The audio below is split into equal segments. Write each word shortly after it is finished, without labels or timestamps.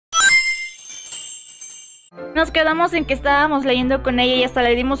Nos quedamos en que estábamos leyendo con ella y hasta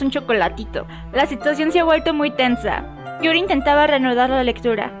le dimos un chocolatito. La situación se ha vuelto muy tensa. Yuri intentaba reanudar la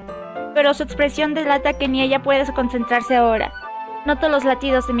lectura, pero su expresión delata que ni ella puede concentrarse ahora. Noto los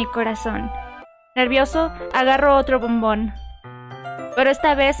latidos de mi corazón. Nervioso, agarro otro bombón. Pero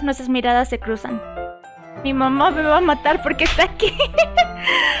esta vez nuestras miradas se cruzan. Mi mamá me va a matar porque está aquí.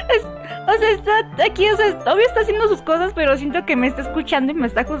 O sea, está aquí, o sea, obvio está haciendo sus cosas, pero siento que me está escuchando y me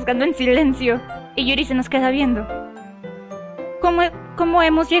está juzgando en silencio. Y Yuri se nos queda viendo. ¿Cómo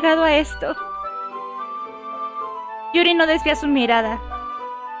hemos llegado a esto? Yuri no desvía su mirada.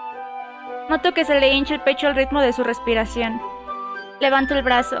 Noto que se le hincha el pecho al ritmo de su respiración. Levanto el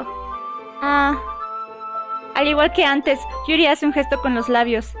brazo. Al igual que antes, Yuri hace un gesto con los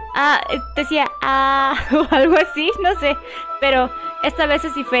labios. Decía, o algo así, no sé. Pero esta vez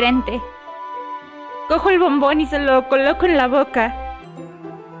es diferente. Cojo el bombón y se lo coloco en la boca.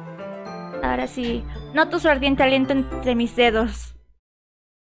 Ahora sí, noto su ardiente aliento entre mis dedos.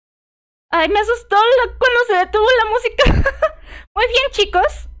 ¡Ay, me asustó cuando se detuvo la música! Muy bien,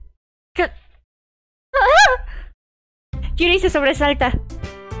 chicos. Yuri se sobresalta.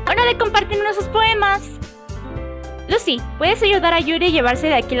 ¡Hora de compartir nuestros poemas! Lucy, ¿puedes ayudar a Yuri a llevarse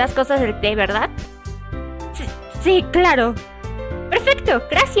de aquí las cosas del té, verdad? Sí, claro. Perfecto,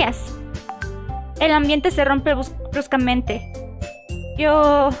 gracias. El ambiente se rompe bruscamente.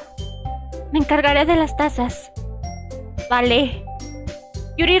 Yo me encargaré de las tazas. Vale.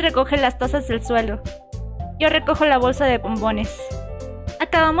 Yuri recoge las tazas del suelo. Yo recojo la bolsa de bombones.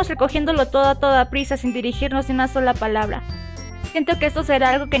 Acabamos recogiéndolo todo a toda prisa sin dirigirnos ni una sola palabra. Siento que esto será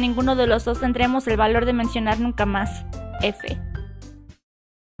algo que ninguno de los dos tendremos el valor de mencionar nunca más. F.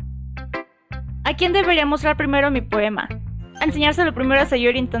 ¿A quién debería mostrar primero mi poema? A enseñárselo primero a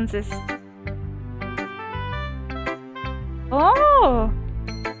Yuri entonces. ¡Oh!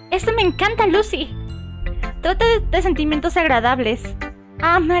 ¡Esto me encanta, Lucy! Trata de sentimientos agradables.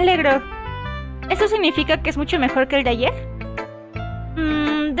 Me alegro. ¿Eso significa que es mucho mejor que el de ayer?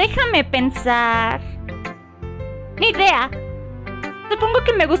 Déjame pensar. Ni idea. Supongo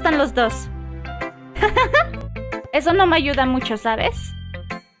que me gustan los dos. Eso no me ayuda mucho, ¿sabes?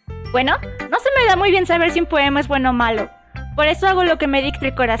 Bueno, no se me da muy bien saber si un poema es bueno o malo. Por eso hago lo que me dicta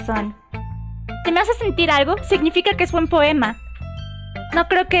el corazón. Si me hace sentir algo, significa que es buen poema. No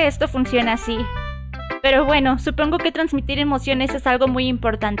creo que esto funcione así. Pero bueno, supongo que transmitir emociones es algo muy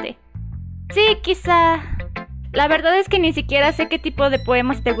importante. Sí, quizá. La verdad es que ni siquiera sé qué tipo de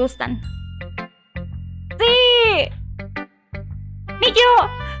poemas te gustan. ¡Sí! ¡Ni yo!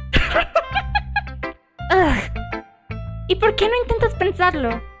 ¿Y por qué no intentas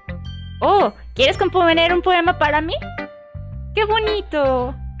pensarlo? Oh, ¿quieres componer un poema para mí? ¡Qué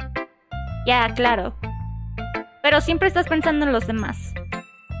bonito! Ya, claro. Pero siempre estás pensando en los demás.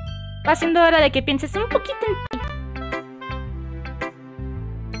 Va siendo hora de que pienses un poquito en ti.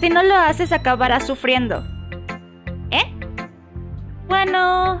 Si no lo haces, acabarás sufriendo. ¿Eh?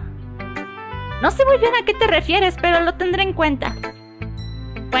 Bueno... No sé muy bien a qué te refieres, pero lo tendré en cuenta.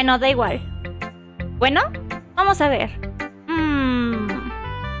 Bueno, da igual. Bueno, vamos a ver.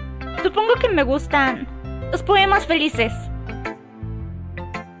 Supongo que me gustan los poemas felices.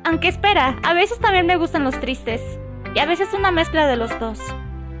 Aunque espera, a veces también me gustan los tristes. Y a veces una mezcla de los dos.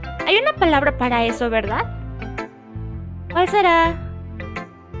 Hay una palabra para eso, ¿verdad? ¿Cuál será?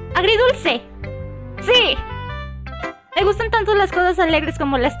 ¡Agridulce! ¡Sí! Me gustan tanto las cosas alegres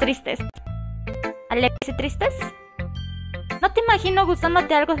como las tristes. ¿Alegres y tristes? No te imagino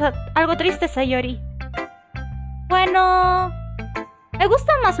gustándote algo triste, Sayori. Bueno... Me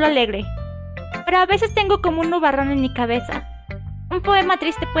gusta más lo alegre. Pero a veces tengo como un nubarrón en mi cabeza. Un poema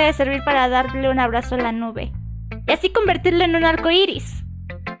triste puede servir para darle un abrazo a la nube. Y así convertirlo en un arco iris.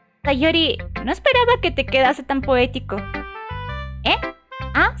 Sayori, no esperaba que te quedase tan poético. ¿Eh?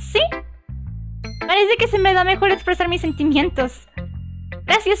 ¿Sí? Parece que se me da mejor expresar mis sentimientos.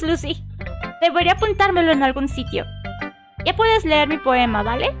 Gracias, Lucy. Debería apuntármelo en algún sitio. Ya puedes leer mi poema,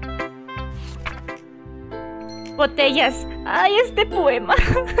 ¿vale? Botellas. ¡Ay, este poema!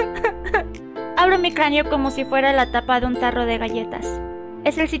 Abro mi cráneo como si fuera la tapa de un tarro de galletas.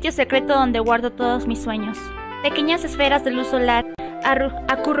 Es el sitio secreto donde guardo todos mis sueños. Pequeñas esferas de luz solar,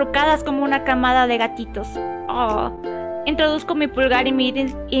 acurrucadas como una camada de gatitos. Oh. Introduzco mi pulgar y mi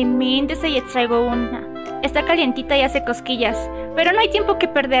índice y extraigo una. Está calientita y hace cosquillas, pero no hay tiempo que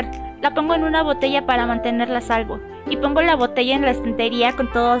perder. La pongo en una botella para mantenerla a salvo, y pongo la botella en la estantería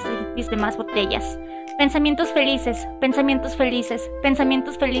con todas mis demás botellas. Pensamientos felices, pensamientos felices,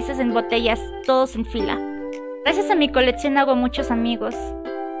 pensamientos felices en botellas, todos en fila. Gracias a mi colección hago muchos amigos.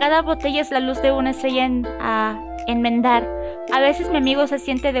 Cada botella es la luz de una estrella a enmendar, A veces mi amigo se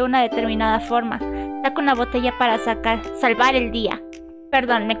siente de una determinada forma. Saca una botella para salvar el día.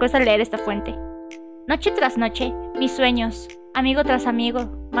 Perdón, me cuesta leer esta fuente. Noche tras noche, mis sueños, amigo tras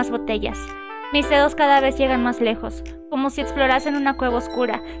amigo, más botellas. Mis dedos cada vez llegan más lejos, como si explorasen una cueva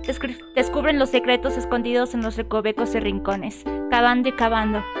oscura. Descubren los secretos escondidos en los recovecos y rincones, cavando y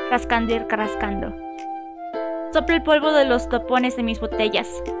cavando, rascando y rascando. Sopla el polvo de los topones de mis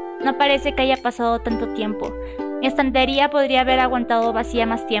botellas. No parece que haya pasado tanto tiempo. Mi estantería podría haber aguantado vacía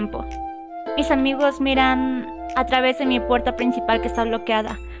más tiempo. Mis amigos miran a través de mi puerta principal que está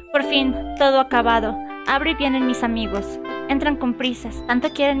bloqueada. Por fin, todo acabado. Abro y vienen mis amigos. Entran con prisas. ¿Tanto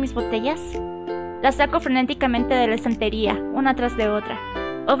quieren mis botellas? Las saco frenéticamente de la estantería, una tras de otra,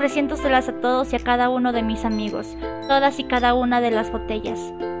 ofreciéndoselas a todos y a cada uno de mis amigos, todas y cada una de las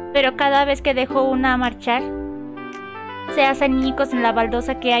botellas. Pero cada vez que dejo una marchar, se hacen añicos en la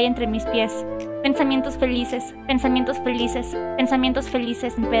baldosa que hay entre mis pies. Pensamientos felices, pensamientos felices, pensamientos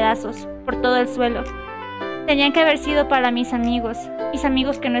felices en pedazos, por todo el suelo. Tenían que haber sido para mis amigos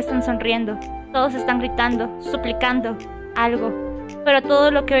que no están sonriendo. Todos están gritando, suplicando algo, pero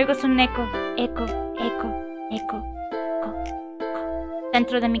todo lo que oigo es un eco, eco, eco, eco, eco, eco,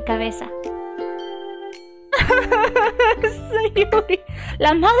 dentro de mi cabeza. Sayuri,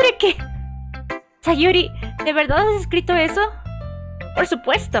 la madre que... Sayuri, ¿de verdad has escrito eso? Por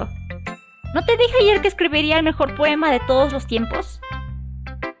supuesto. ¿No te dije ayer que escribiría el mejor poema de todos los tiempos?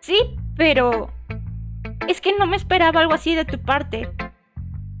 Sí, pero... es que no me esperaba algo así de tu parte.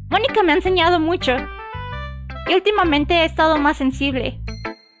 Mónica me ha enseñado mucho. Y últimamente he estado más sensible.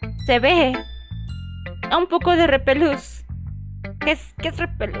 Se ve. A un poco de repelús. ¿Qué es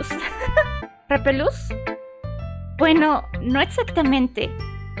repelús? ¿Repelús? Bueno, no exactamente.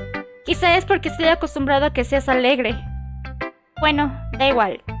 Quizá es porque estoy acostumbrado a que seas alegre. Bueno, da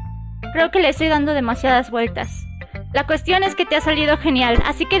igual. Creo que le estoy dando demasiadas vueltas. La cuestión es que te ha salido genial,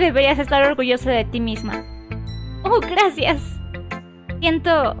 así que deberías estar orgullosa de ti misma. Oh, gracias.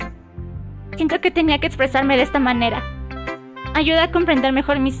 Siento que tenía que expresarme de esta manera. Ayuda a comprender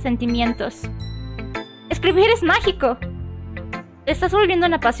mejor mis sentimientos. Escribir es mágico. Te estás volviendo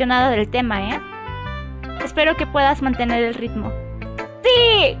una apasionada del tema, ¿eh? Espero que puedas mantener el ritmo.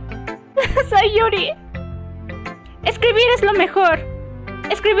 ¡Sí! ¡Soy Yuri! Escribir es lo mejor.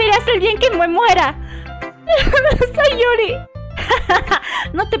 Escribiré hasta el día en que me muera. ¡Soy Yuri!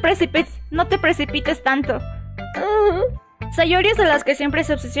 No te precipites tanto. Sayuri es de las que siempre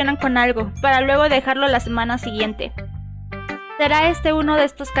se obsesionan con algo, para luego dejarlo la semana siguiente. ¿Será este uno de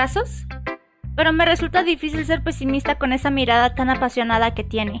estos casos? Pero me resulta difícil ser pesimista con esa mirada tan apasionada que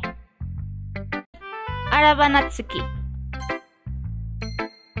tiene. Araba Natsuki.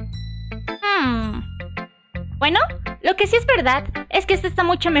 Bueno, lo que sí es verdad es que este está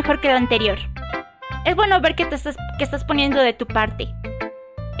mucho mejor que el anterior. Es bueno ver que estás poniendo de tu parte.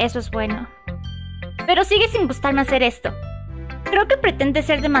 Eso es bueno. Pero sigue sin gustarme hacer esto. Creo que pretende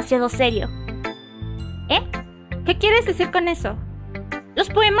ser demasiado serio. ¿Eh? ¿Qué quieres decir con eso? Los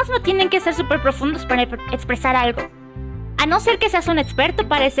poemas no tienen que ser súper profundos para expresar algo. A no ser que seas un experto,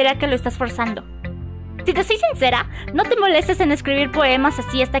 parecerá que lo estás forzando. Si te soy sincera, no te molestes en escribir poemas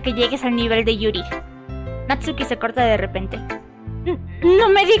así hasta que llegues al nivel de Yuri. Natsuki se corta de repente. No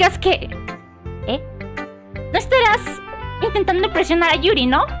me digas que... ¿Eh? No estarás intentando impresionar a Yuri,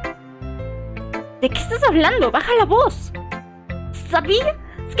 ¿no? ¿De qué estás hablando? Baja la voz. ¿Sabías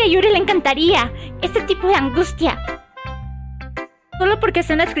que a Yuri le encantaría este tipo de angustia? Solo porque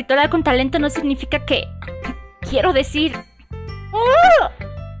sea una escritora con talento no significa que... Quiero decir... ¡Oh!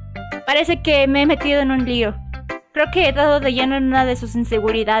 Parece que me he metido en un lío. Creo que he dado de lleno en una de sus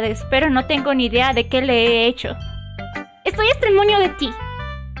inseguridades, pero no tengo ni idea de qué le he hecho. Estoy a testimonio de ti.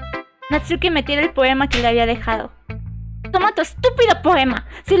 Natsuki me tira el poema que le había dejado. Toma tu estúpido poema.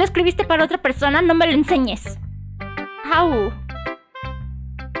 Si lo escribiste para otra persona, no me lo enseñes. Au.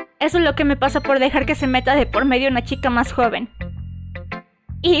 Eso es lo que me pasa por dejar que se meta de por medio una chica más joven.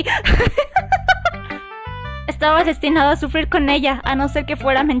 Y... estaba destinado a sufrir con ella, a no ser que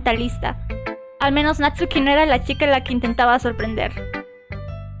fuera mentalista. Al menos Natsuki no era la chica a la que intentaba sorprender.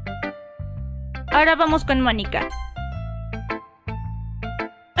 Ahora vamos con Mónica.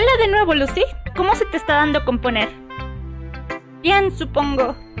 Hola de nuevo, Lucy. ¿Cómo se te está dando componer? Bien,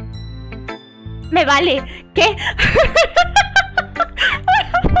 supongo. Me vale. ¿Qué?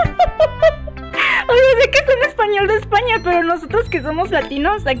 Oye, sé que es en español de España, pero nosotros que somos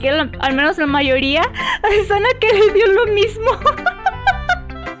latinos, aquí al menos la mayoría, suena que le dio lo mismo.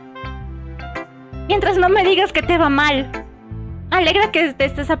 Mientras no me digas que te va mal. Alegra que te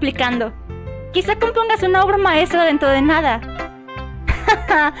estés aplicando. Quizá compongas una obra maestra dentro de nada.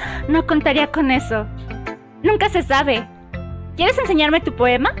 No contaría con eso. Nunca se sabe. ¿Quieres enseñarme tu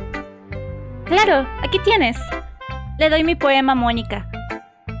poema? Claro, aquí tienes. Le doy mi poema a Mónica.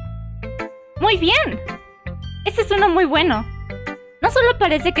 ¡Muy bien! Este es uno muy bueno. No solo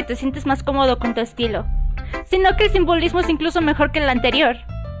parece que te sientes más cómodo con tu estilo, sino que el simbolismo es incluso mejor que el anterior.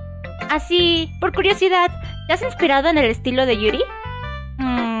 Así, por curiosidad, ¿te has inspirado en el estilo de Yuri?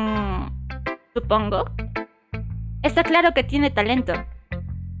 Supongo. Está claro que tiene talento.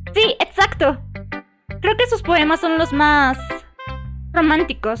 Sí, exacto. Creo que sus poemas son los más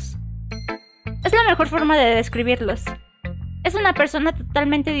románticos. Es la mejor forma de describirlos. Es una persona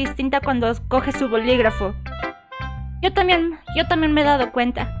totalmente distinta cuando coge su bolígrafo. Yo también me he dado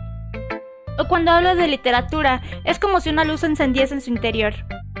cuenta. O cuando hablo de literatura, es como si una luz encendiese en su interior.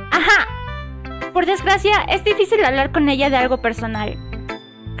 ¡Ajá! Por desgracia, es difícil hablar con ella de algo personal.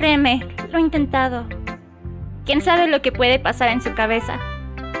 Créeme, lo he intentado. ¿Quién sabe lo que puede pasar en su cabeza?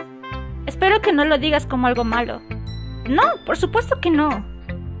 Espero que no lo digas como algo malo. No, por supuesto que no.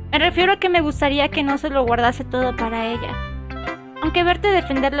 Me refiero a que me gustaría que no se lo guardase todo para ella. Aunque verte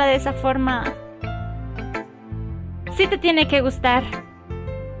defenderla de esa forma... sí te tiene que gustar.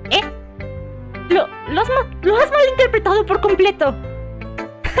 ¿Eh? Lo has malinterpretado por completo.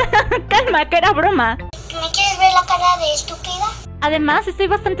 Calma, que era broma. ¿Me quieres ver la cara de estúpida? Además, estoy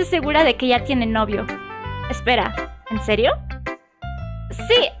bastante segura de que ya tiene novio. Espera, ¿en serio?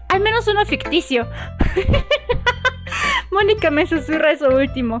 Sí, al menos uno ficticio. Mónica me susurra eso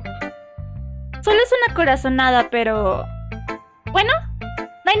último. Solo es una corazonada, pero... bueno,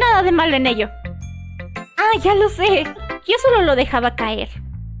 no hay nada de malo en ello. Ah, ya lo sé. Yo solo lo dejaba caer.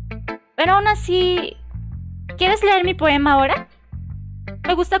 Pero aún así... ¿quieres leer mi poema ahora?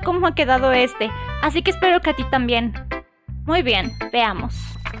 Me gusta cómo ha quedado este, así que espero que a ti también. Muy bien,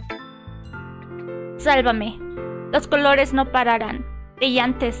 veamos. Sálvame. Los colores no pararán.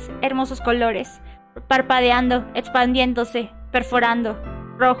 Brillantes, hermosos colores. Parpadeando, expandiéndose, perforando.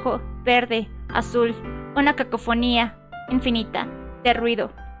 Rojo, verde, azul. Una cacofonía infinita de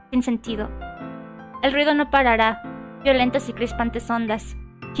ruido, sin sentido. El ruido no parará. Violentas y crispantes ondas.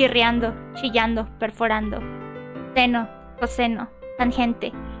 Chirriando, chillando, perforando. Seno, coseno,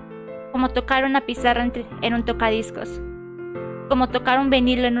 tangente. Como tocar una pizarra en un tocadiscos. Como tocar un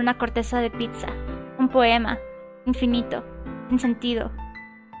vinilo en una corteza de pizza. Un poema, infinito, sin sentido.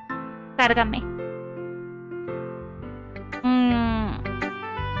 Cárgame.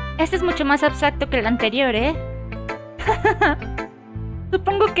 Este es mucho más abstracto que el anterior, ¿eh?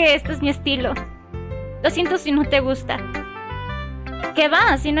 Supongo que este es mi estilo. Lo siento si no te gusta. ¿Qué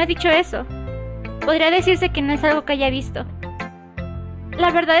va? Si no he dicho eso. Podría decirse que no es algo que haya visto. La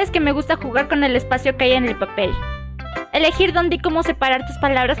verdad es que me gusta jugar con el espacio que hay en el papel. Elegir dónde y cómo separar tus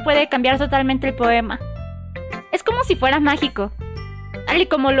palabras puede cambiar totalmente el poema. Es como si fuera mágico. Tal y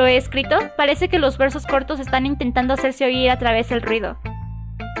como lo he escrito, parece que los versos cortos están intentando hacerse oír a través del ruido.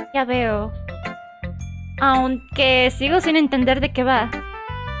 Ya veo. Aunque sigo sin entender de qué va.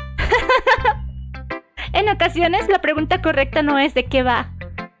 En ocasiones, la pregunta correcta no es de qué va.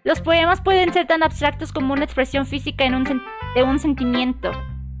 Los poemas pueden ser tan abstractos como una expresión física de un sentimiento.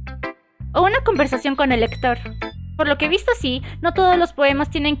 O una conversación con el lector. Por lo que visto así, no todos los poemas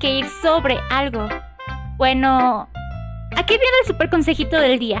tienen que ir sobre algo. Bueno, aquí viene el super consejito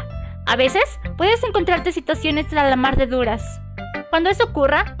del día. A veces, puedes encontrarte situaciones a la mar de duras. Cuando eso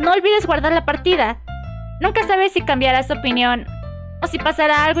ocurra, no olvides guardar la partida. Nunca sabes si cambiarás tu opinión o si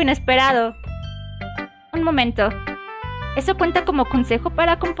pasará algo inesperado. Un momento. ¿Eso cuenta como consejo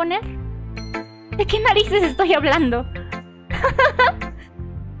para componer? ¿De qué narices estoy hablando?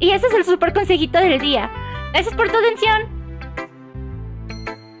 Y ese es el super consejito del día. Gracias por tu atención.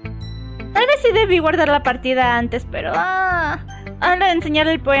 Tal vez sí debí guardar la partida antes, pero... ahora de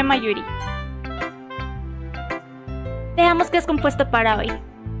enseñarle el poema a Yuri. Veamos qué has compuesto para hoy.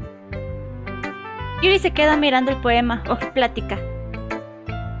 Yuri se queda mirando el poema, o plática.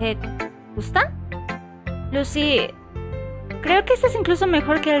 ¿Te gusta? Lucy, creo que este es incluso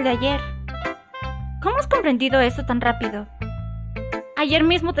mejor que el de ayer. ¿Cómo has comprendido esto tan rápido? Ayer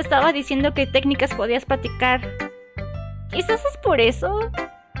mismo te estaba diciendo qué técnicas podías practicar. Quizás es por eso.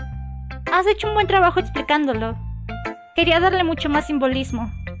 Has hecho un buen trabajo explicándolo. Quería darle mucho más simbolismo.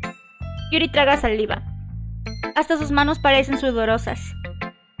 Yuri traga saliva. Hasta sus manos parecen sudorosas.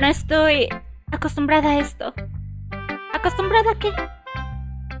 No estoy acostumbrada a esto. ¿Acostumbrada a qué?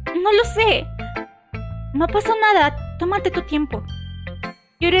 No lo sé. No pasa nada. Tómate tu tiempo.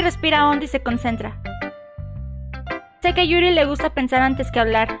 Yuri respira hondo y se concentra. Sé que a Yuri le gusta pensar antes que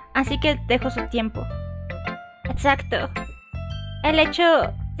hablar, así que dejo su tiempo. Exacto. El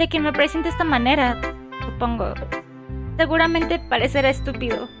hecho de que me presente de esta manera, supongo, seguramente parecerá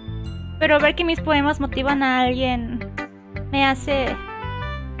estúpido. Pero ver que mis poemas motivan a alguien... me hace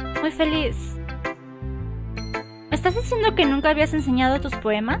muy feliz. ¿Me estás diciendo que nunca habías enseñado tus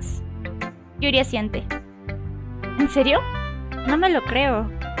poemas? Yuri asiente. ¿En serio? No me lo creo.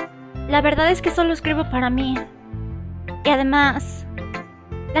 La verdad es que solo escribo para mí. Y además,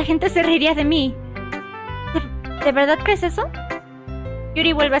 la gente se reiría de mí. ¿De verdad crees eso?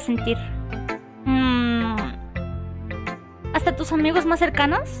 Yuri vuelve a sentir. ¿Hasta tus amigos más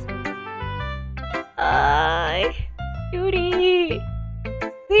cercanos? Ay, Yuri.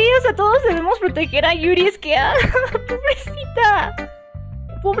 Sí, o sea, todos debemos proteger a Yuri. Es que... ¡Pobrecita!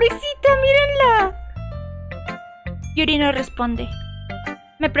 ¡Pobrecita, mírenla! Yuri no responde.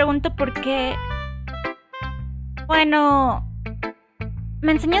 Me pregunto por qué... Bueno...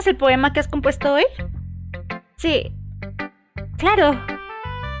 ¿Me enseñas el poema que has compuesto hoy? Sí. Claro.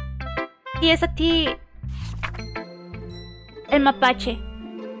 Y es a ti... El mapache.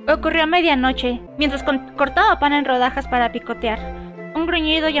 Ocurrió a medianoche, mientras cortaba pan en rodajas para picotear. Un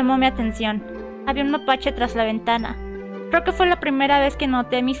gruñido llamó mi atención. Había un mapache tras la ventana. Creo que fue la primera vez que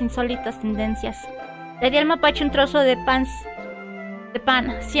noté mis insólitas tendencias. Le di al mapache un trozo de pan,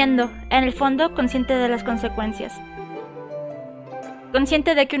 siendo, en el fondo, consciente de las consecuencias.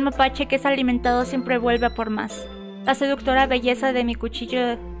 Consciente de que un mapache que es alimentado siempre vuelve a por más. La seductora belleza de mi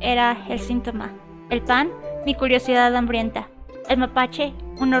cuchillo era el síntoma. El pan, mi curiosidad hambrienta. El mapache,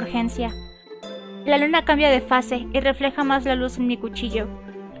 una urgencia. La luna cambia de fase y refleja más la luz en mi cuchillo.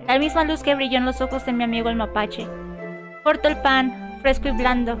 La misma luz que brilló en los ojos de mi amigo el mapache. Corto el pan, fresco y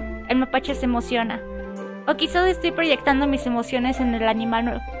blando. El mapache se emociona. O quizás estoy proyectando mis emociones en el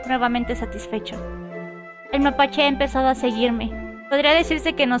animal nuevamente satisfecho. El mapache ha empezado a seguirme. Podría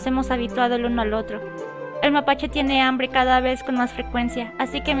decirse que nos hemos habituado el uno al otro. El mapache tiene hambre cada vez con más frecuencia,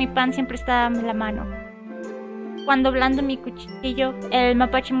 así que mi pan siempre está a la mano. Cuando blando mi cuchillo, el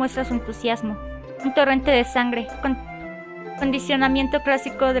mapache muestra su entusiasmo. Un torrente de sangre, condicionamiento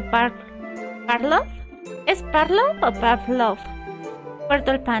clásico de Pavlov. ¿Es Pavlov o Pavlov?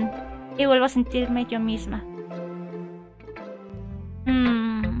 Corto el pan y vuelvo a sentirme yo misma.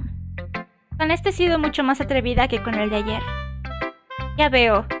 Con este he sido mucho más atrevida que con el de ayer. Ya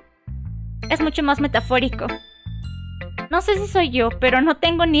veo. Es mucho más metafórico. No sé si soy yo, pero no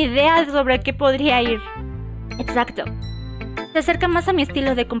tengo ni idea sobre qué podría ir. Exacto. Se acerca más a mi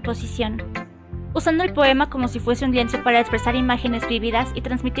estilo de composición, usando el poema como si fuese un lienzo para expresar imágenes vívidas y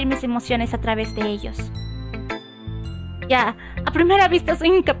transmitir mis emociones a través de ellos. Ya, a primera vista soy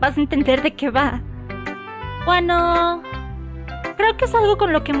incapaz de entender de qué va. Bueno, creo que es algo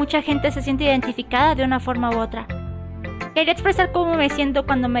con lo que mucha gente se siente identificada de una forma u otra. Quería expresar cómo me siento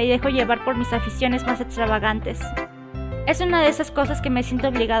cuando me dejo llevar por mis aficiones más extravagantes. Es una de esas cosas que me siento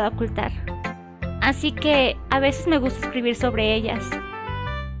obligado a ocultar. Así que a veces me gusta escribir sobre ellas.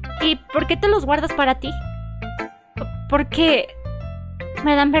 ¿Y por qué te los guardas para ti? Porque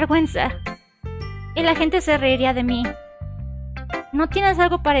me dan vergüenza. Y la gente se reiría de mí. ¿No tienes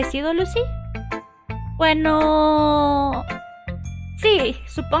algo parecido, Lucy? Bueno... sí,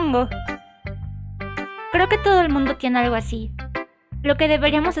 supongo. Creo que todo el mundo tiene algo así. Lo que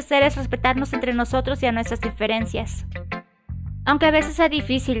deberíamos hacer es respetarnos entre nosotros y a nuestras diferencias. Aunque a veces sea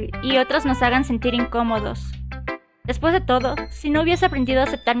difícil y otras nos hagan sentir incómodos. Después de todo, si no hubiese aprendido a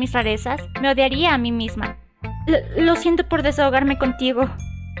aceptar mis rarezas, me odiaría a mí misma. Lo siento por desahogarme contigo,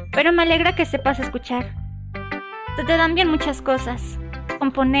 pero me alegra que sepas escuchar. Se te dan bien muchas cosas.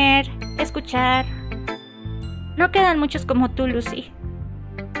 Componer, escuchar... No quedan muchos como tú, Lucy.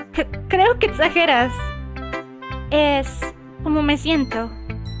 Creo que exageras. Es como me siento.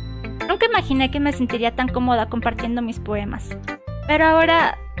 Nunca imaginé que me sentiría tan cómoda compartiendo mis poemas. Pero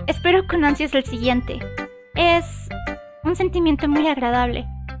ahora espero con ansias el siguiente. Es un sentimiento muy agradable.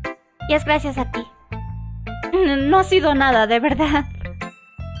 Y es gracias a ti. No ha sido nada, de verdad.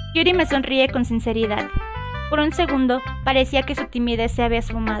 Yuri me sonríe con sinceridad. Por un segundo parecía que su timidez se había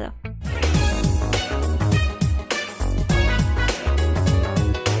esfumado.